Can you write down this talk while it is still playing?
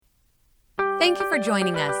Thank you for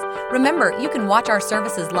joining us. Remember, you can watch our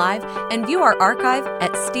services live and view our archive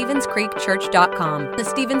at StevensCreekChurch.com, the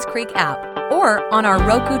Stevens Creek app, or on our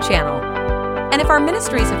Roku channel. And if our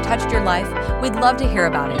ministries have touched your life, we'd love to hear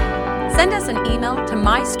about it. Send us an email to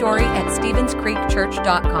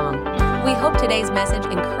mystory@StevensCreekChurch.com. We hope today's message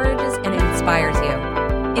encourages and inspires you.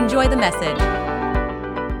 Enjoy the message.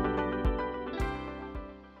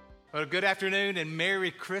 Well, good afternoon and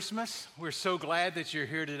Merry Christmas. We're so glad that you're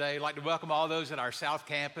here today. I'd like to welcome all those at our South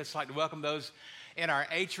Campus. I'd like to welcome those in our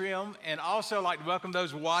atrium, and also like to welcome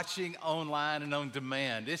those watching online and on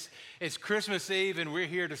demand. It's Christmas Eve, and we're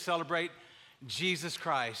here to celebrate Jesus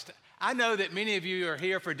Christ. I know that many of you are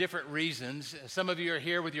here for different reasons. Some of you are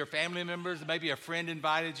here with your family members. Maybe a friend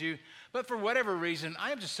invited you. But for whatever reason,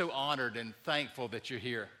 I am just so honored and thankful that you're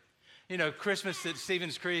here. You know, Christmas at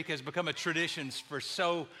Stevens Creek has become a tradition for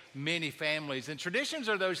so many families. And traditions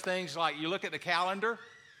are those things like you look at the calendar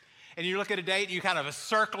and you look at a date and you kind of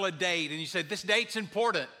circle a date and you say, this date's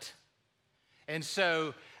important. And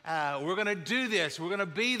so we're going to do this. We're going to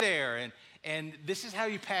be there. And this is how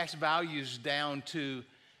you pass values down to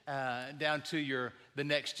the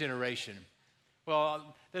next generation.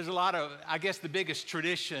 Well, there's a lot of, I guess the biggest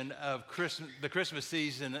tradition of the Christmas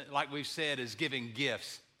season, like we've said, is giving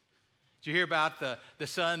gifts. Did you hear about the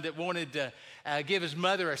son that wanted to give his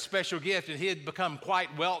mother a special gift, and he had become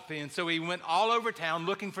quite wealthy, and so he went all over town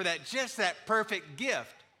looking for that perfect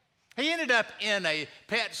gift. He ended up in a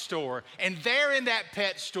pet store, and there in that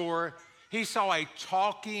pet store, he saw a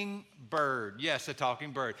talking bird. Yes, a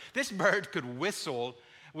talking bird. This bird could whistle.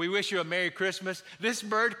 We wish you a Merry Christmas. This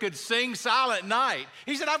bird could sing Silent Night.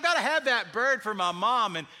 He said, I've got to have that bird for my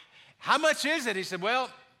mom. And how much is it? He said, well,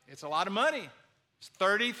 it's a lot of money. It's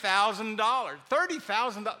 $30,000.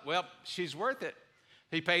 $30,000. Well, she's worth it.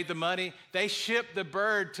 He paid the money. They shipped the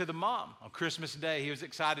bird to the mom on Christmas Day. He was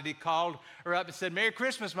excited. He called her up and said, Merry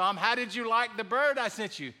Christmas, Mom. How did you like the bird I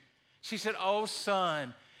sent you? She said, oh,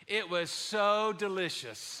 son, it was so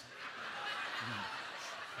delicious.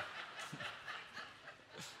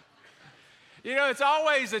 You know, it's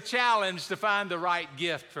always a challenge to find the right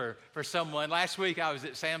gift for someone. Last week I was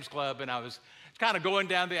at Sam's Club and I was kind of going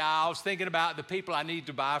down the aisles thinking about the people I need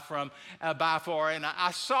to buy for, and I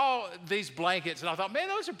saw these blankets and I thought, man,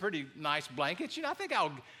 those are pretty nice blankets. You know, I think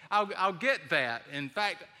I'll get that. In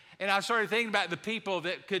fact, and I started thinking about the people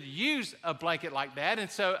that could use a blanket like that, and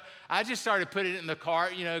so I just started putting it in the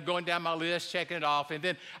cart, you know, going down my list, checking it off, and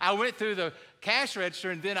then I went through the cash register,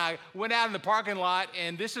 and then I went out in the parking lot,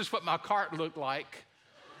 and this is what my cart looked like.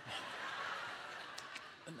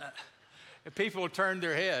 People turned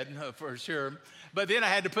their head, for sure. But then I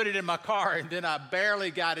had to put it in my car, and then I barely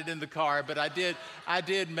got it in the car, but I did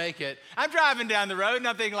make it. I'm driving down the road, and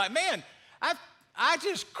I'm thinking like, man, I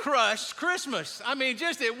just crushed Christmas. I mean,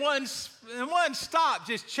 just in one stop,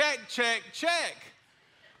 just check.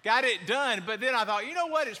 Got it done. But then I thought, you know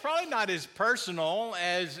what? It's probably not as personal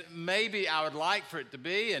as maybe I would like for it to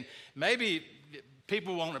be, and maybe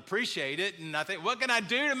people won't appreciate it. And I think, what can I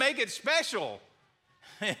do to make it special?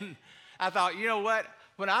 And I thought, you know what?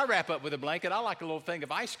 When I wrap up with a blanket, I like a little thing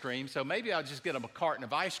of ice cream, so maybe I'll just get them a carton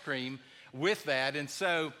of ice cream with that. And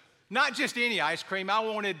so, not just any ice cream, I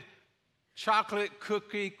wanted chocolate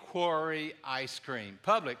cookie quarry ice cream,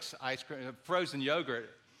 Publix ice cream, frozen yogurt.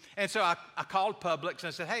 And so I called Publix and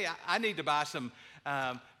I said, hey, I need to buy some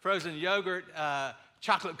frozen yogurt,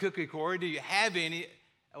 chocolate cookie quarry. Do you have any?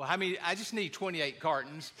 Well, I just need 28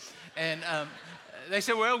 cartons. And they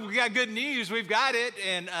said, well, we got good news. We've got it,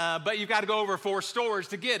 but you've got to go over 4 stores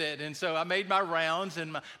to get it. And so I made my rounds,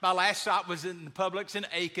 and my last stop was in Publix in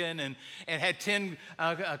Aiken, and had 10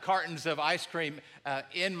 cartons of ice cream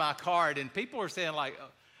in my cart. And people were saying, like,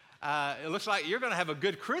 it looks like you're going to have a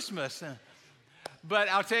good Christmas. But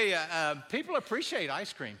I'll tell you, people appreciate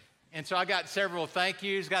ice cream. And so I got several thank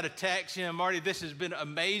yous, got a text, you know, Marty, this has been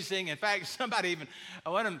amazing. In fact, somebody even,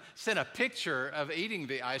 sent a picture of eating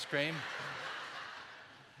the ice cream.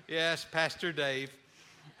 Yes, Pastor Dave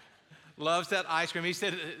loves that ice cream. He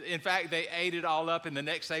said, in fact, they ate it all up, and the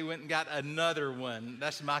next day went and got another one.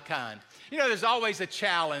 That's my kind. You know, there's always a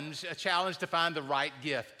challenge to find the right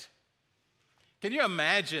gift. Can you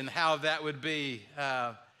imagine how that would be,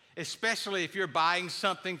 especially if you're buying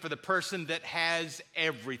something for the person that has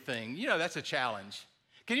everything? You know, that's a challenge.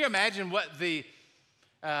 Can you imagine what the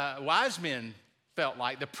wise men felt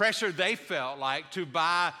like, the pressure they felt like to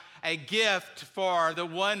buy a gift for the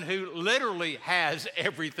one who literally has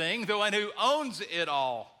everything, the one who owns it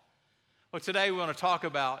all? Well, today we want to talk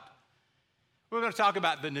about We're going to talk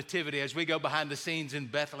about the nativity as we go behind the scenes in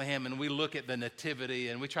Bethlehem and we look at the nativity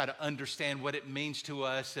and we try to understand what it means to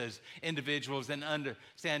us as individuals and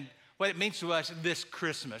understand what it means to us this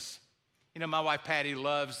Christmas. You know, my wife Patty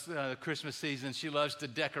loves the Christmas season. She loves to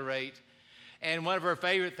decorate. And one of her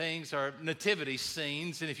favorite things are nativity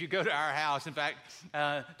scenes. And if you go to our house, in fact,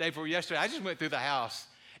 day before yesterday, I just went through the house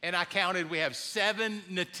and I counted, we have 7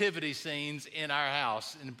 nativity scenes in our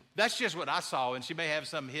house. And that's just what I saw, and she may have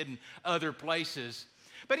some hidden other places.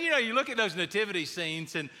 But, you know, you look at those nativity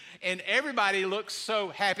scenes, and everybody looks so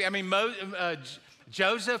happy. I mean,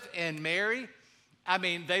 Joseph and Mary, I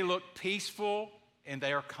mean, they look peaceful and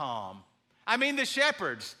they are calm. I mean, the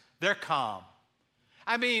shepherds, they're calm.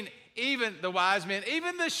 I mean, even the wise men,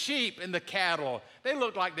 even the sheep and the cattle, they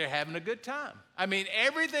look like they're having a good time. I mean,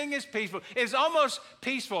 everything is peaceful. It's almost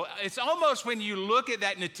peaceful. It's almost when you look at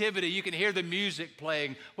that nativity, you can hear the music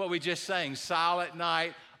playing, what we just sang, Silent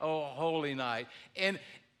Night, Oh, Holy Night. And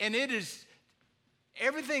it is,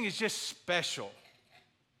 everything is just special.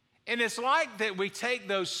 And it's like that we take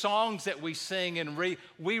those songs that we sing and we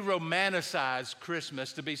romanticize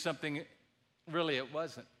Christmas to be something really it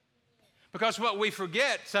wasn't. Because what we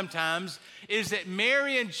forget sometimes is that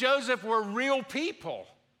Mary and Joseph were real people.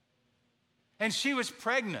 And she was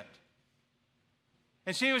pregnant.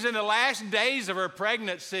 And she was in the last days of her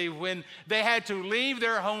pregnancy when they had to leave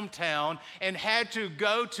their hometown and had to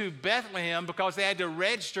go to Bethlehem because they had to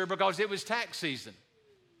register because it was tax season.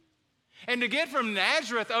 And to get from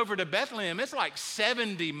Nazareth over to Bethlehem, it's like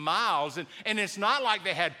 70 miles. And it's not like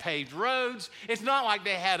they had paved roads. It's not like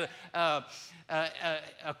they had a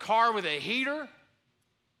car with a heater.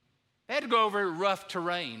 They had to go over rough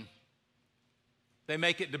terrain. They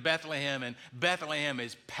make it to Bethlehem, and Bethlehem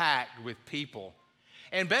is packed with people.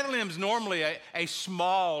 And Bethlehem's normally a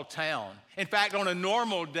small town. In fact, on a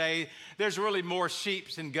normal day, there's really more sheep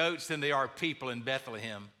and goats than there are people in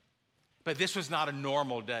Bethlehem. But this was not a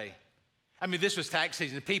normal day. I mean, this was tax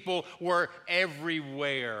season. People were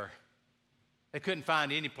everywhere. They couldn't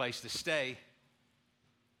find any place to stay.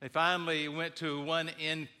 They finally went to one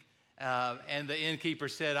inn, and the innkeeper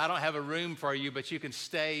said, I don't have a room for you, but you can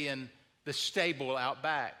stay in the stable out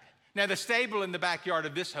back. Now, the stable in the backyard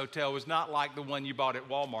of this hotel was not like the one you bought at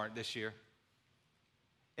Walmart this year.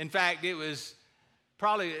 In fact, it was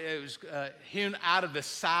hewn out of the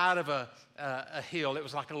side of a hill. It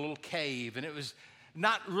was like a little cave, and it was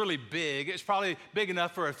not really big. It was probably big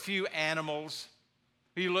enough for a few animals.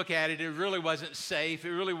 When you look at it, it really wasn't safe.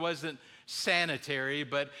 It really wasn't sanitary,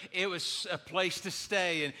 but it was a place to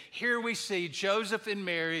stay. And here we see Joseph and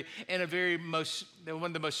Mary in one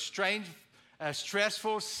of the most strange,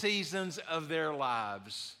 stressful seasons of their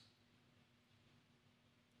lives.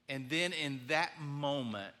 And then in that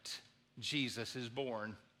moment, Jesus is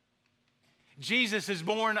born. Jesus is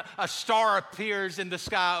born. A star appears in the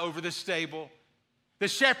sky over the stable. The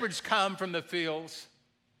shepherds come from the fields.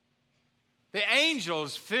 The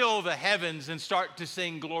angels fill the heavens and start to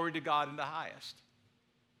sing glory to God in the highest.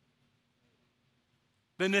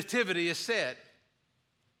 The nativity is set.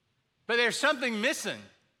 But there's something missing.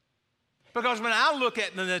 Because when I look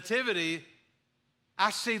at the nativity, I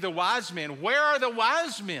see the wise men. Where are the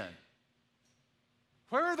wise men?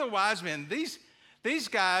 Where are the wise men? These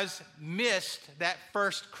guys missed that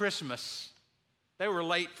first Christmas. They were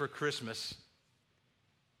late for Christmas.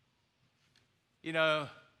 You know,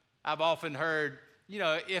 I've often heard,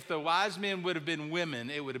 if the wise men would have been women,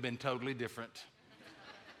 it would have been totally different.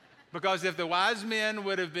 Because if the wise men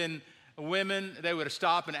would have been women, they would have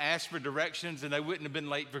stopped and asked for directions, and they wouldn't have been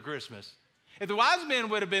late for Christmas. If the wise men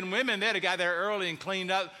would have been women, they'd have got there early and cleaned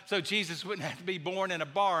up so Jesus wouldn't have to be born in a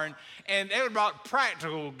barn, and they would have brought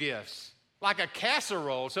practical gifts, like a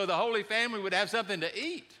casserole, so the Holy Family would have something to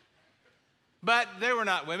eat. But they were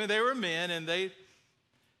not women, they were men, and they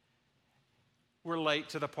were late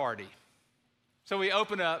to the party. So we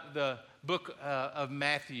open up the book of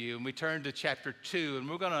Matthew, and we turn to chapter 2, and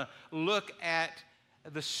we're going to look at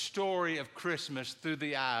the story of Christmas through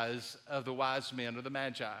the eyes of the wise men or the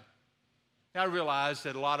Magi. Now, I realize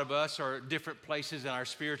that a lot of us are at different places in our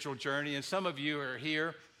spiritual journey, and some of you are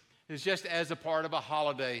here is just as a part of a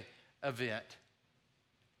holiday event.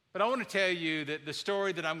 But I want to tell you that the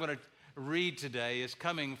story that I'm going to read today is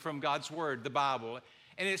coming from God's Word, the Bible.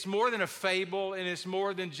 And it's more than a fable, and it's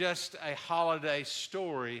more than just a holiday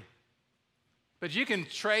story. But you can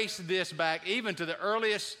trace this back even to the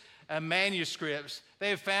earliest manuscripts. They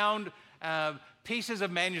have found pieces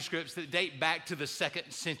of manuscripts that date back to the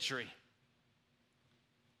 2nd century.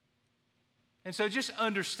 And so just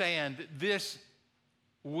understand that this,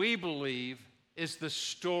 we believe, is the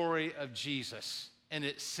story of Jesus, and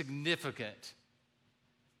it's significant.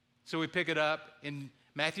 So we pick it up in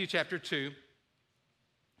Matthew chapter 2.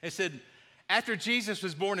 It said, after Jesus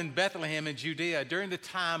was born in Bethlehem in Judea during the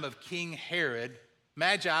time of King Herod,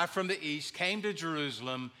 Magi from the east came to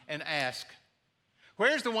Jerusalem and asked,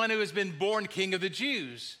 "Where's the one who has been born King of the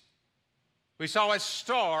Jews? We saw a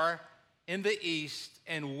star in the east,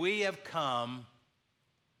 and we have come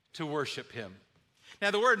to worship him." Now,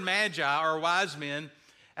 the word magi, or wise men,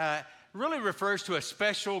 really refers to a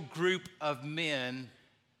special group of men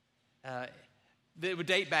that would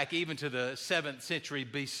date back even to the 7th century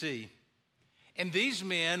BC. And these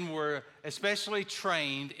men were especially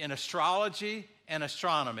trained in astrology and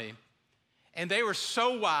astronomy. And they were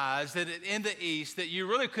so wise that in the East that you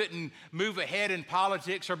really couldn't move ahead in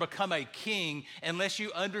politics or become a king unless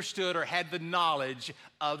you understood or had the knowledge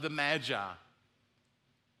of the Magi.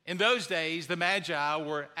 In those days, the Magi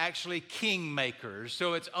were actually king makers,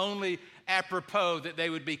 so it's only apropos that they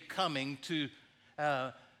would be coming to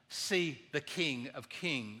see the King of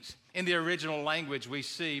Kings. In the original language, we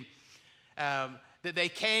see that they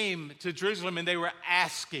came to Jerusalem and they were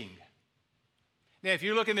asking. Now, if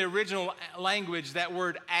you look in the original language, that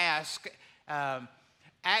word ask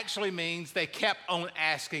actually means they kept on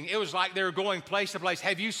asking. It was like they were going place to place.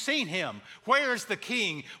 Have you seen him? Where's the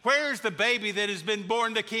king? Where's the baby that has been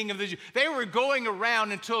born the King of the Jews? They were going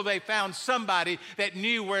around until they found somebody that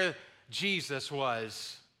knew where Jesus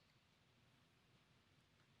was.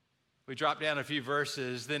 We drop down a few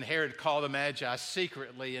verses. Then Herod called the Magi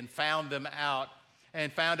secretly and found them out,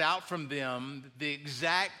 and found out from them the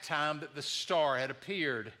exact time that the star had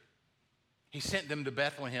appeared. He sent them to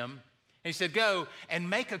Bethlehem. And he said, "Go and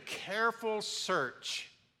make a careful search.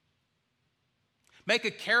 Make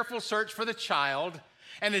a careful search for the child,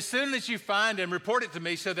 and as soon as you find him, report it to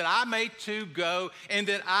me so that I may too go and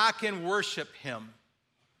that I can worship him."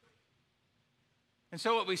 And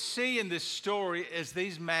so what we see in this story is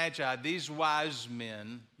these magi, these wise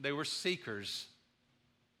men, they were seekers.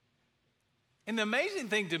 And the amazing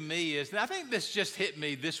thing to me is, and I think this just hit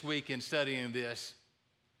me this week in studying this,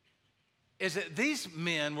 is that these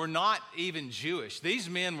men were not even Jewish. These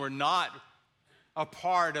men were not a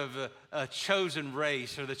part of a chosen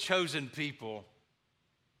race or the chosen people.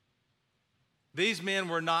 These men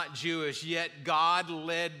were not Jewish, yet God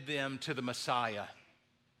led them to the Messiah.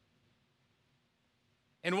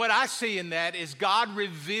 And what I see in that is God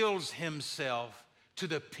reveals himself to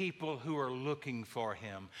the people who are looking for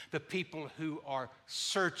him, the people who are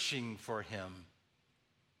searching for him.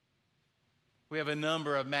 We have a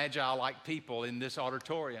number of magi-like people in this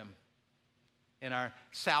auditorium, in our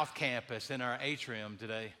South Campus, in our atrium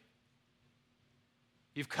today.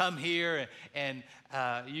 You've come here and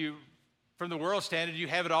you, from the world standard, you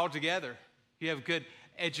have it all together. You have good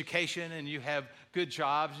education and you have good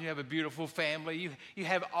jobs and you have a beautiful family. You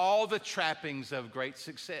have all the trappings of great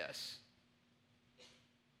success.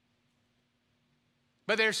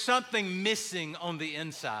 But there's something missing on the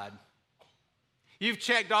inside. You've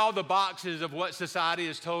checked all the boxes of what society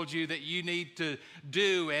has told you that you need to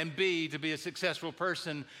do and be to be a successful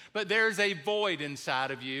person, but there's a void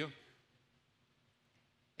inside of you.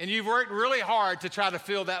 And you've worked really hard to try to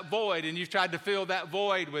fill that void, and you've tried to fill that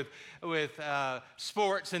void with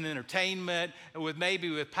sports and entertainment, with maybe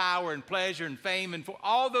with power and pleasure and fame and for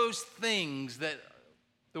all those things that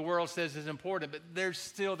the world says is important, but there's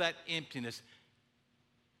still that emptiness.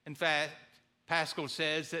 In fact, Pascal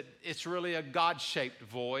says that it's really a God-shaped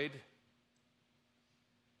void,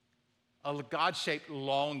 a God-shaped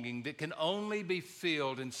longing that can only be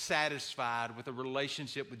filled and satisfied with a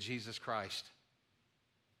relationship with Jesus Christ.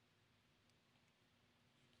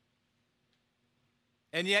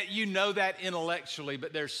 And yet you know that intellectually,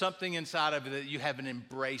 but there's something inside of it that you haven't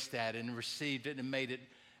embraced that and received it and made it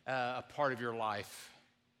a part of your life.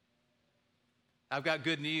 I've got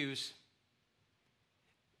good news.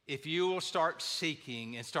 If you will start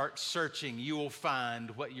seeking and start searching, you will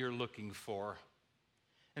find what you're looking for.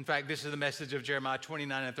 In fact, this is the message of Jeremiah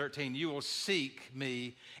 29:13. You will seek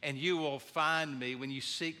me and you will find me when you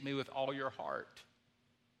seek me with all your heart.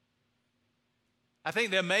 I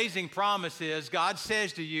think the amazing promise is God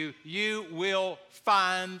says to you, you will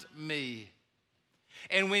find me.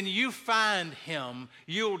 And when you find him,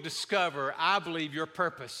 you'll discover, I believe, your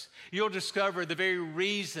purpose. You'll discover the very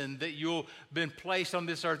reason that you've been placed on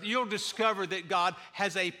this earth. You'll discover that God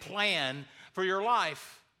has a plan for your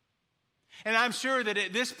life. And I'm sure that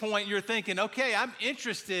at this point you're thinking, okay, I'm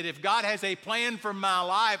interested. If God has a plan for my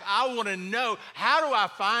life, I want to know, how do I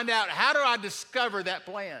find out? How do I discover that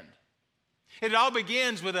plan? It all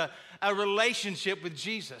begins with a relationship with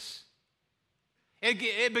Jesus.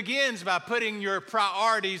 It begins by putting your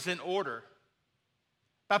priorities in order,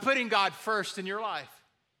 by putting God first in your life.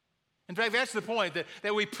 In fact, that's the point,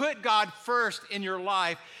 that we put God first in your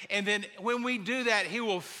life, and then when we do that, he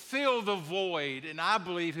will fill the void, and I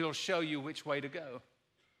believe he'll show you which way to go.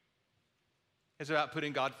 It's about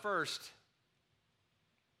putting God first.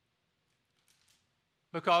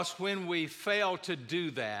 Because when we fail to do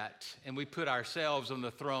that and we put ourselves on the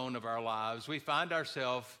throne of our lives, we find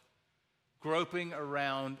ourselves groping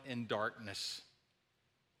around in darkness.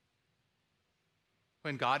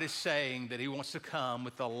 When God is saying that he wants to come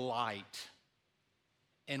with the light,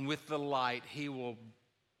 and with the light, he will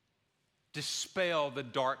dispel the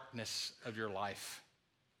darkness of your life.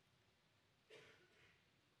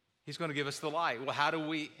 He's going to give us the light. Well, how do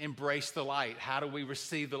we embrace the light? How do we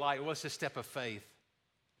receive the light? Well, it's a step of faith.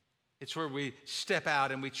 It's where we step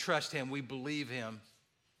out and we trust him, we believe him.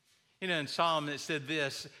 You know, in Psalm it said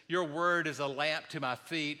this, your word is a lamp to my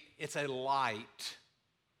feet, it's a light.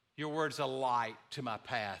 Your word's a light to my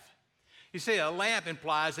path. You see, a lamp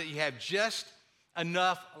implies that you have just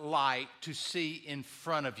enough light to see in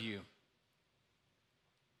front of you.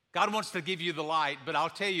 God wants to give you the light, but I'll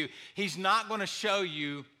tell you, he's not going to show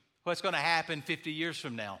you what's going to happen 50 years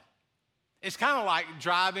from now. It's kind of like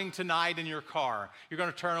driving tonight in your car. You're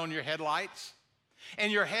going to turn on your headlights,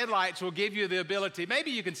 and your headlights will give you the ability,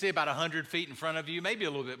 maybe you can see about 100 feet in front of you, maybe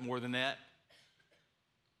a little bit more than that,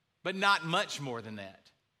 but not much more than that.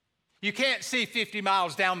 You can't see 50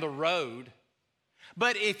 miles down the road,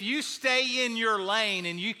 but if you stay in your lane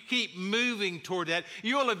and you keep moving toward that,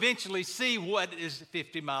 you will eventually see what is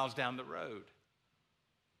 50 miles down the road.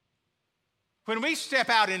 When we step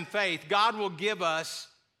out in faith, God will give us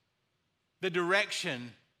the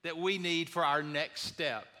direction that we need for our next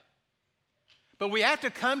step. But we have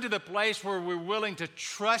to come to the place where we're willing to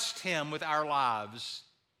trust him with our lives.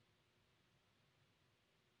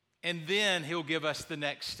 And then he'll give us the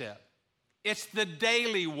next step. It's the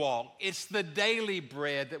daily walk. It's the daily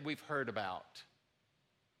bread that we've heard about.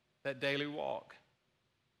 That daily walk.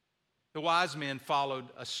 The wise men followed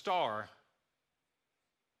a star.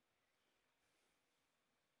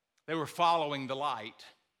 They were following the light.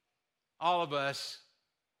 All of us,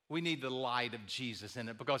 we need the light of Jesus in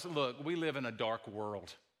it because, look, we live in a dark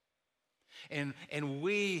world. And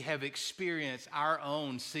we have experienced our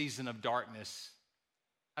own season of darkness.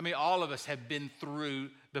 I mean, all of us have been through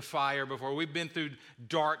the fire before. We've been through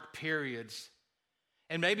dark periods.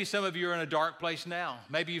 And maybe some of you are in a dark place now.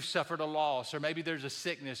 Maybe you've suffered a loss, or maybe there's a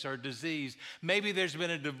sickness or a disease. Maybe there's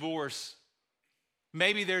been a divorce.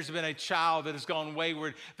 Maybe there's been a child that has gone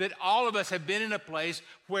wayward. That all of us have been in a place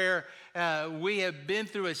where we have been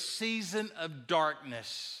through a season of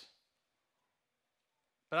darkness.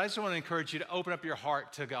 But I just want to encourage you to open up your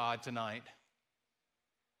heart to God tonight.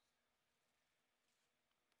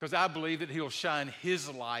 Because I believe that he'll shine his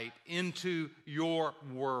light into your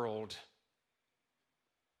world.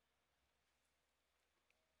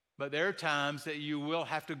 But there are times that you will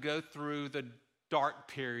have to go through the dark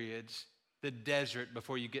periods, the desert,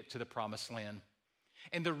 before you get to the promised land.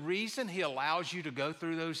 And the reason he allows you to go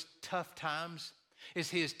through those tough times is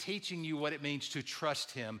he is teaching you what it means to trust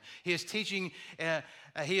him. He is teaching,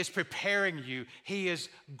 he is preparing you. He is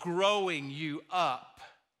growing you up.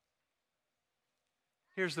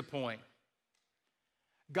 Here's the point.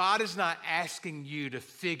 God is not asking you to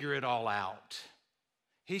figure it all out.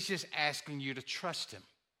 He's just asking you to trust him.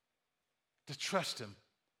 To trust him.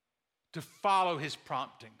 To follow his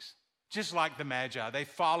promptings. Just like the Magi, they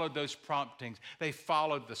followed those promptings. They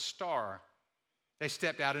followed the star. They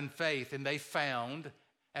stepped out in faith, and they found,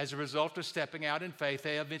 as a result of stepping out in faith,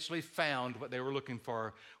 they eventually found what they were looking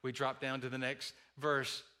for. We drop down to the next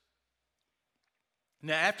verse.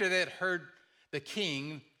 Now, after they had heard the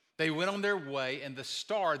king, they went on their way, and the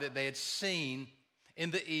star that they had seen in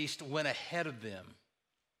the east went ahead of them.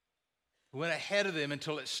 Went ahead of them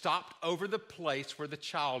until it stopped over the place where the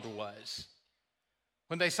child was.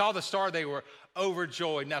 When they saw the star, they were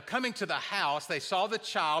overjoyed. Now, coming to the house, they saw the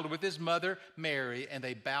child with his mother, Mary, and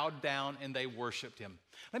they bowed down and they worshiped him.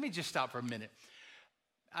 Let me just stop for a minute.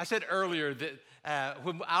 I said earlier that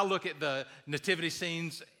when I look at the nativity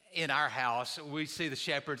scenes in our house, we see the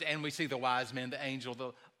shepherds and we see the wise men, the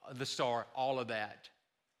angel, the star, all of that.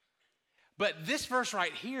 But this verse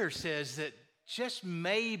right here says that just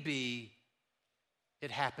maybe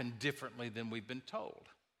it happened differently than we've been told.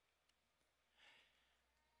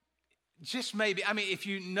 Just maybe. I mean, if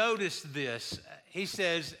you notice this, he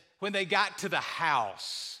says, when they got to the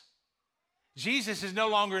house, Jesus is no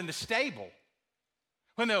longer in the stable.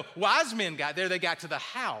 When the wise men got there, they got to the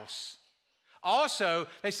house. Also,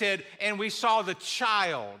 they said, and we saw the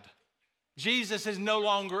child. Jesus is no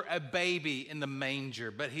longer a baby in the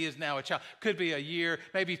manger, but he is now a child. Could be a year,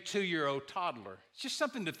 maybe 2-year-old toddler. It's just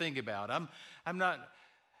something to think about.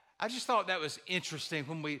 I just thought that was interesting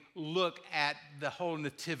when we look at the whole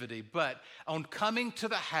nativity. But on coming to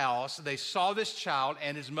the house, they saw this child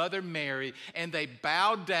and his mother Mary, and they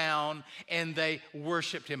bowed down and they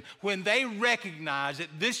worshiped him. When they recognized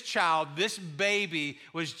that this child, this baby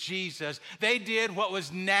was Jesus, they did what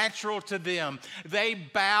was natural to them. They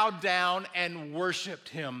bowed down and worshiped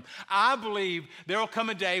him. I believe there will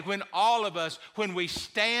come a day when all of us, when we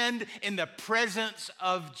stand in the presence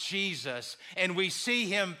of Jesus and we see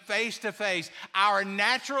him face to face, our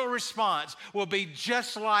natural response will be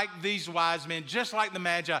just like these wise men, just like the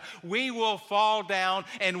Magi. We will fall down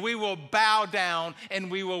and we will bow down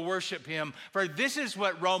and we will worship him. For this is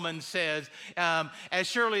what Romans says, as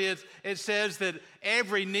surely as it says that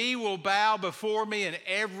every knee will bow before me and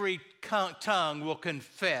every tongue will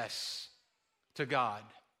confess to God.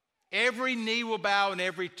 Every knee will bow and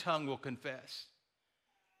every tongue will confess.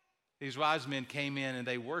 These wise men came in and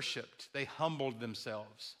they worshiped. They humbled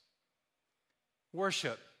themselves.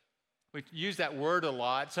 Worship. We use that word a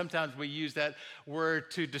lot. Sometimes we use that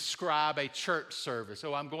word to describe a church service.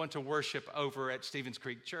 Oh, I'm going to worship over at Stevens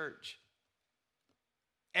Creek Church.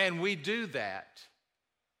 And we do that.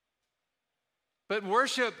 But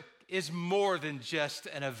worship is more than just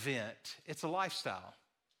an event. It's a lifestyle.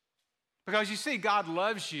 Because you see, God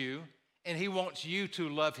loves you and he wants you to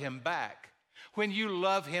love him back. When you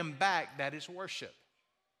love him back, that is worship.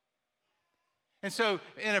 And so,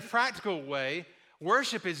 in a practical way,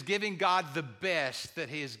 worship is giving God the best that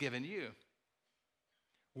he has given you.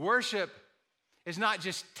 Worship is not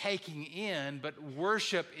just taking in, but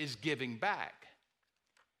worship is giving back.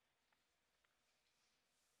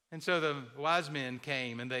 And so the wise men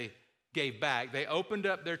came and they gave back. They opened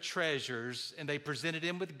up their treasures and they presented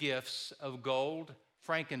him with gifts of gold,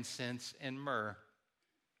 frankincense, and myrrh.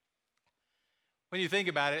 When you think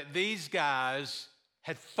about it, these guys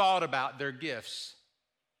had thought about their gifts.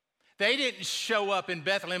 They didn't show up in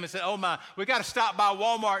Bethlehem and say, oh my, we got to stop by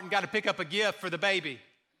Walmart and got to pick up a gift for the baby.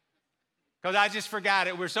 Because I just forgot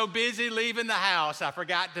it. We're so busy leaving the house, I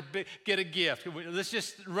forgot to get a gift. Let's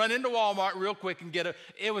just run into Walmart real quick and get a...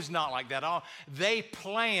 It was not like that at all. They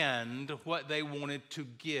planned what they wanted to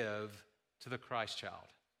give to the Christ child.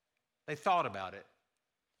 They thought about it.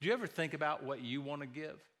 Do you ever think about what you want to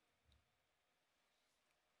give?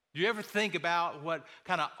 Do you ever think about what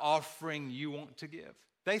kind of offering you want to give?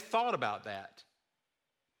 They thought about that.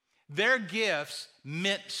 Their gifts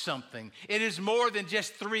meant something. It is more than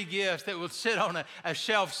just 3 gifts that would sit on a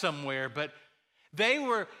shelf somewhere, but they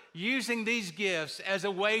were using these gifts as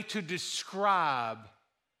a way to describe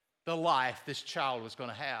the life this child was going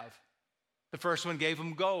to have. The first one gave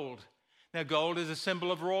him gold. Now, gold is a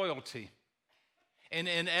symbol of royalty. And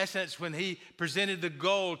in essence, when he presented the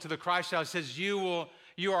gold to the Christ child, it says, you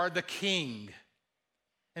are the king.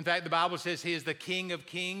 In fact, the Bible says he is the King of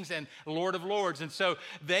kings and Lord of lords. And so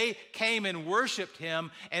they came and worshiped him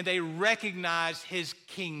and they recognized his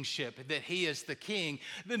kingship, that he is the king.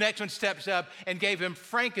 The next one steps up and gave him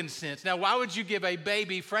frankincense. Now, why would you give a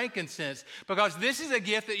baby frankincense? Because this is a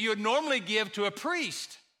gift that you would normally give to a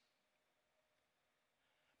priest.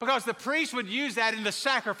 Because the priest would use that in the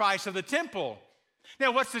sacrifice of the temple.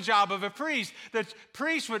 Now, what's the job of a priest? The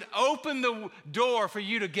priest would open the door for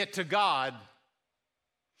you to get to God.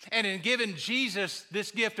 And in giving Jesus this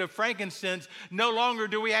gift of frankincense, no longer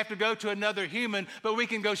do we have to go to another human, but we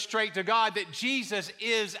can go straight to God, that Jesus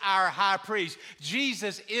is our high priest.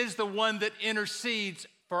 Jesus is the one that intercedes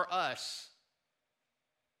for us,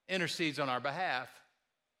 intercedes on our behalf.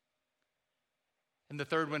 And the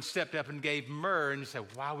third one stepped up and gave myrrh, and he said,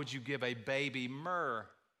 why would you give a baby myrrh?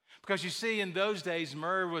 Because you see, in those days,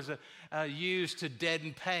 myrrh was used to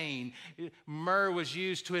deaden pain. Myrrh was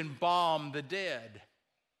used to embalm the dead.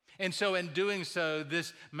 And so in doing so,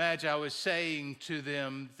 this Magi was saying to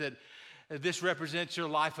them that this represents your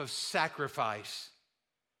life of sacrifice.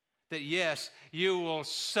 That yes, you will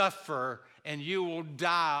suffer and you will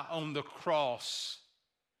die on the cross,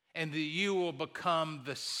 and that you will become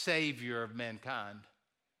the Savior of mankind.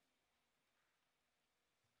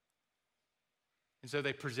 And so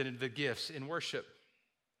they presented the gifts in worship.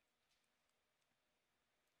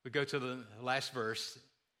 We go to the last verse.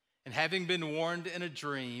 And having been warned in a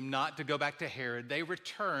dream not to go back to Herod, they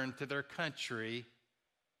returned to their country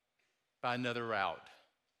by another route.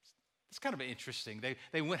 It's kind of interesting.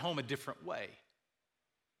 They went home a different way.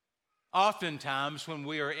 Oftentimes, when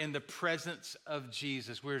we are in the presence of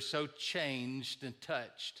Jesus, we're so changed and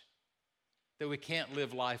touched that we can't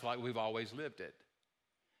live life like we've always lived it.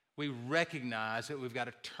 We recognize that we've got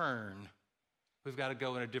to turn. We've got to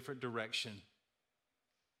go in a different direction.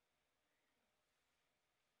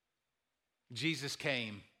 Jesus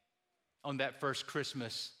came on that first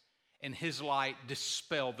Christmas and his light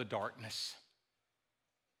dispel the darkness.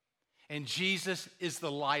 And Jesus is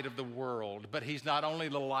the light of the world, but he's not only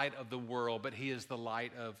the light of the world, but he is the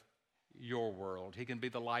light of your world. He can be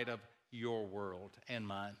the light of your world and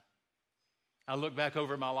mine. I look back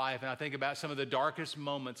over my life and I think about some of the darkest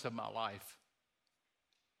moments of my life.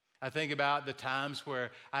 I think about the times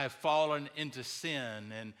where I have fallen into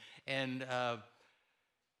sin and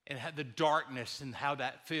had the darkness and how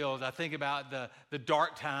that feels. I think about the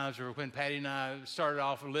dark times where when Patty and I started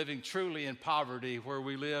off living truly in poverty, where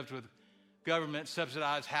we lived with government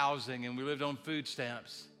subsidized housing and we lived on food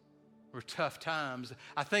stamps. Were tough times.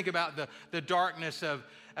 I think about the darkness of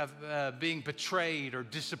being betrayed or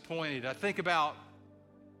disappointed. I think about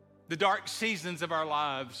the dark seasons of our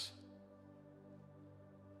lives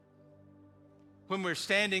when we're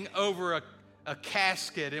standing over a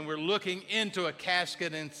casket and we're looking into a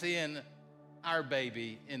casket and seeing our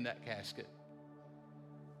baby in that casket.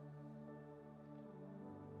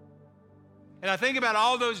 And I think about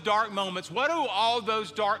all those dark moments. What do all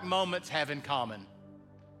those dark moments have in common?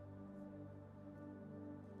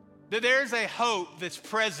 That there's a hope that's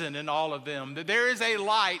present in all of them. That there is a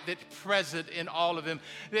light that's present in all of them.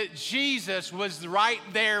 That Jesus was right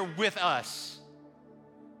there with us.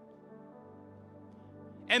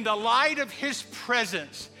 And the light of his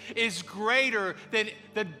presence is greater than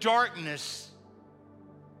the darkness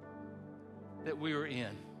that we were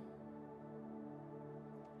in.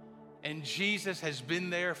 And Jesus has been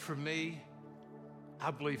there for me.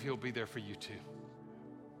 I believe he'll be there for you too.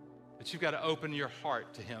 But you've got to open your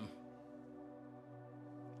heart to him.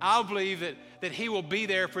 I believe that he will be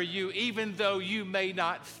there for you even though you may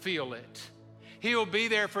not feel it. He will be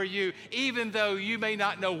there for you even though you may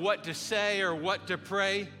not know what to say or what to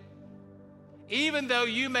pray. Even though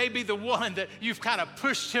you may be the one that you've kind of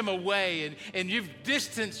pushed him away and you've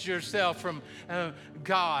distanced yourself from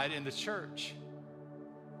God and the church.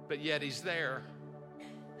 But yet he's there.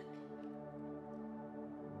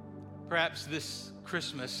 Perhaps this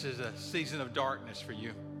Christmas is a season of darkness for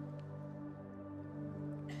you.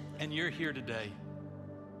 And you're here today.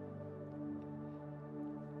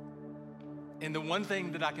 And the one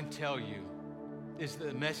thing that I can tell you is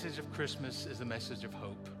the message of Christmas is a message of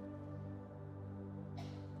hope.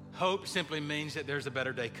 Hope simply means that there's a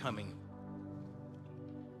better day coming.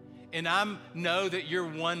 And I know that you're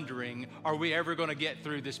wondering, are we ever going to get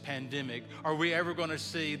through this pandemic? Are we ever going to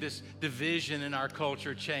see this division in our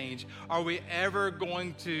culture change? Are we ever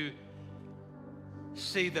going to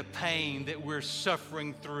see the pain that we're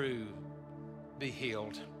suffering through be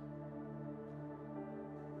healed?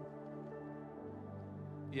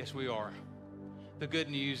 Yes, we are. The good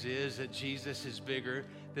news is that Jesus is bigger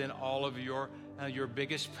than all of your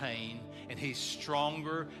biggest pain, and he's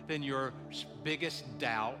stronger than your biggest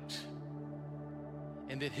doubt,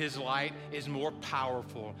 and that his light is more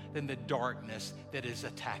powerful than the darkness that is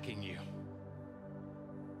attacking you.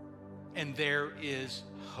 And there is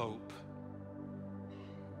hope.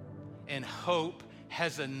 And hope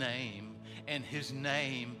has a name, and his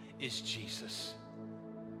name is Jesus.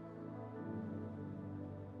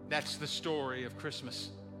 That's the story of Christmas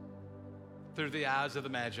through the eyes of the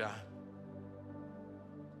Magi.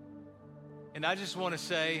 And I just want to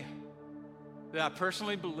say that I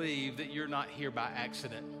personally believe that you're not here by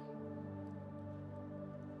accident.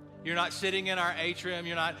 You're not sitting in our atrium.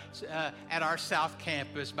 You're not at our South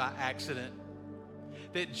Campus by accident.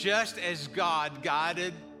 That just as God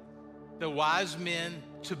guided the wise men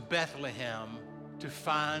to Bethlehem to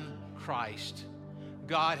find Christ,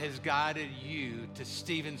 God has guided you to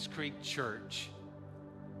Stevens Creek Church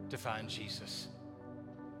to find Jesus.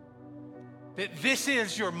 That this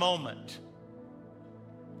is your moment.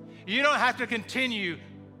 You don't have to continue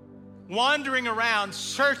wandering around,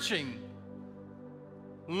 searching,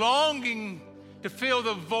 longing to fill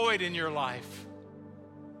the void in your life.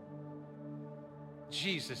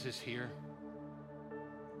 Jesus is here.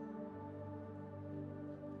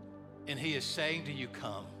 And he is saying to you,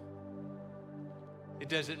 come. It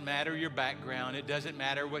doesn't matter your background. It doesn't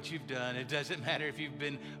matter what you've done. It doesn't matter if you've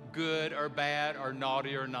been good or bad or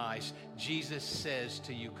naughty or nice. Jesus says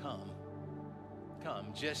to you, come. Come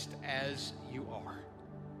just as you are.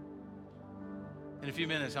 In a few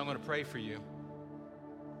minutes, I'm going to pray for you.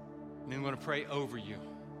 And I'm going to pray over you.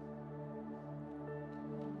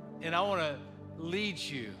 And I want to lead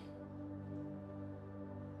you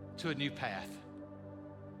to a new path.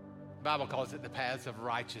 The Bible calls it the paths of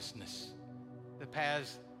righteousness. The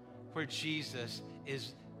paths where Jesus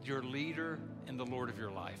is your leader and the Lord of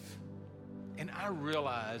your life. And I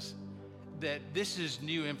realize that this is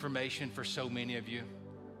new information for so many of you.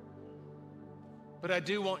 But I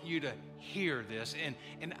do want you to hear this.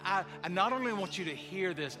 And I not only want you to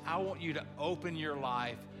hear this, I want you to open your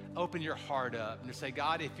life, open your heart up, and to say,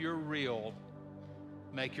 God, if you're real,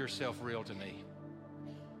 make yourself real to me.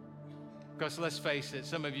 Because let's face it,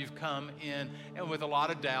 some of you have come in and with a lot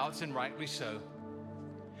of doubts, and rightly so.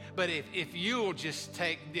 But if you'll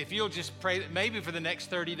just pray, maybe for the next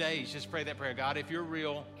 30 days, just pray that prayer. God, if you're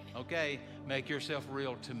real, okay, make yourself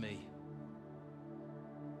real to me.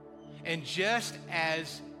 And just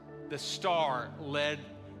as the star led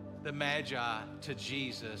the Magi to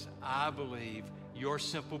Jesus, I believe your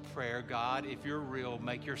simple prayer, God, if you're real,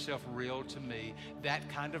 make yourself real to me, that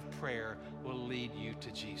kind of prayer will lead you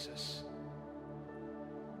to Jesus.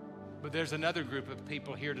 But there's another group of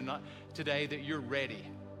people here today that you're ready.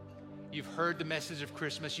 You've heard the message of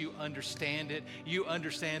Christmas. You understand it. You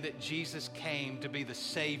understand that Jesus came to be the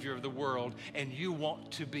Savior of the world, and you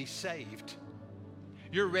want to be saved.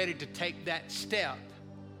 You're ready to take that step.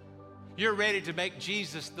 You're ready to make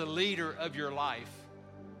Jesus the leader of your life.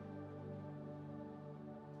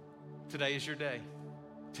 Today is your day.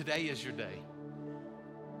 Today is your day.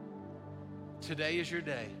 Today is your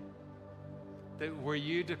day where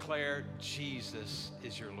you declare Jesus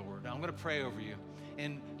is your Lord. Now, I'm going to pray over you.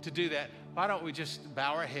 And to do that, why don't we just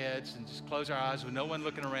bow our heads and just close our eyes with no one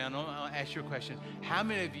looking around? I'll ask you a question. How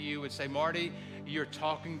many of you would say, Marty, you're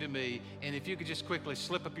talking to me, and if you could just quickly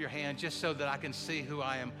slip up your hand just so that I can see who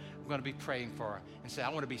I'm going to be praying for, and say, I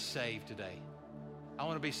want to be saved today. I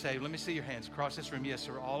want to be saved. Let me see your hands across this room. Yes,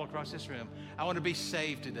 sir, all across this room. I want to be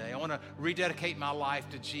saved today. I want to rededicate my life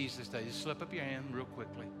to Jesus today. Just slip up your hand real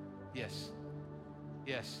quickly. Yes.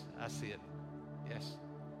 Yes, I see it. Yes.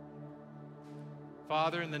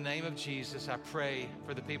 Father, in the name of Jesus, I pray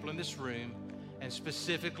for the people in this room, and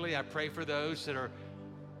specifically I pray for those that are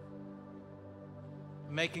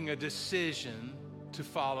making a decision to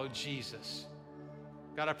follow Jesus.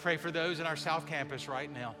 God, I pray for those in our South Campus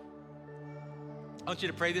right now. I want you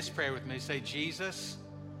to pray this prayer with me. Say, Jesus,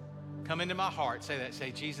 come into my heart. Say that.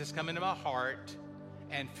 Say, Jesus, come into my heart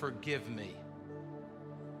and forgive me.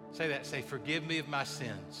 Say that. Say, forgive me of my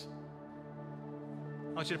sins.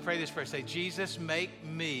 I want you to pray this prayer. Say, Jesus, make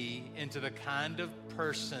me into the kind of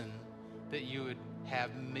person that you would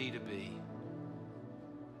have me to be.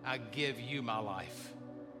 I give you my life.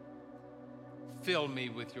 Fill me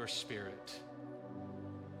with your Spirit.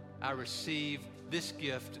 I receive this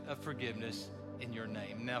gift of forgiveness in your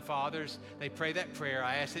name. Now, fathers, they pray that prayer.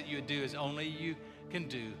 I ask that you would do as only you can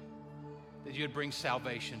do, that you would bring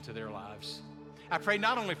salvation to their lives. I pray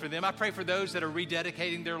not only for them, I pray for those that are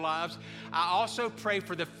rededicating their lives. I also pray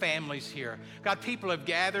for the families here. God, people have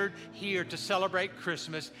gathered here to celebrate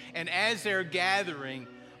Christmas, and as they're gathering,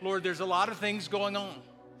 Lord, there's a lot of things going on.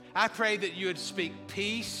 I pray that you would speak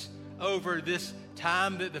peace over this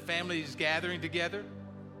time that the family is gathering together.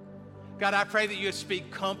 God, I pray that you would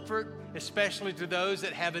speak comfort, especially to those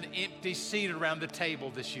that have an empty seat around the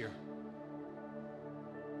table this year.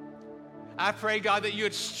 I pray, God, that you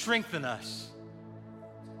would strengthen us,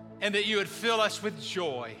 and that you would fill us with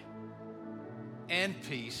joy and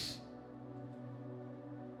peace.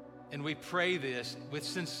 And we pray this with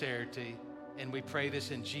sincerity, and we pray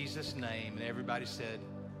this in Jesus' name. And everybody said,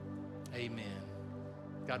 amen.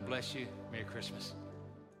 God bless you. Merry Christmas.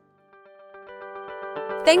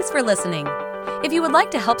 Thanks for listening. If you would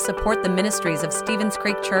like to help support the ministries of Stevens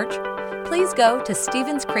Creek Church, please go to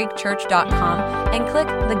StevensCreekChurch.com and click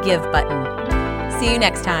the Give button. See you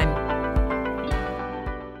next time.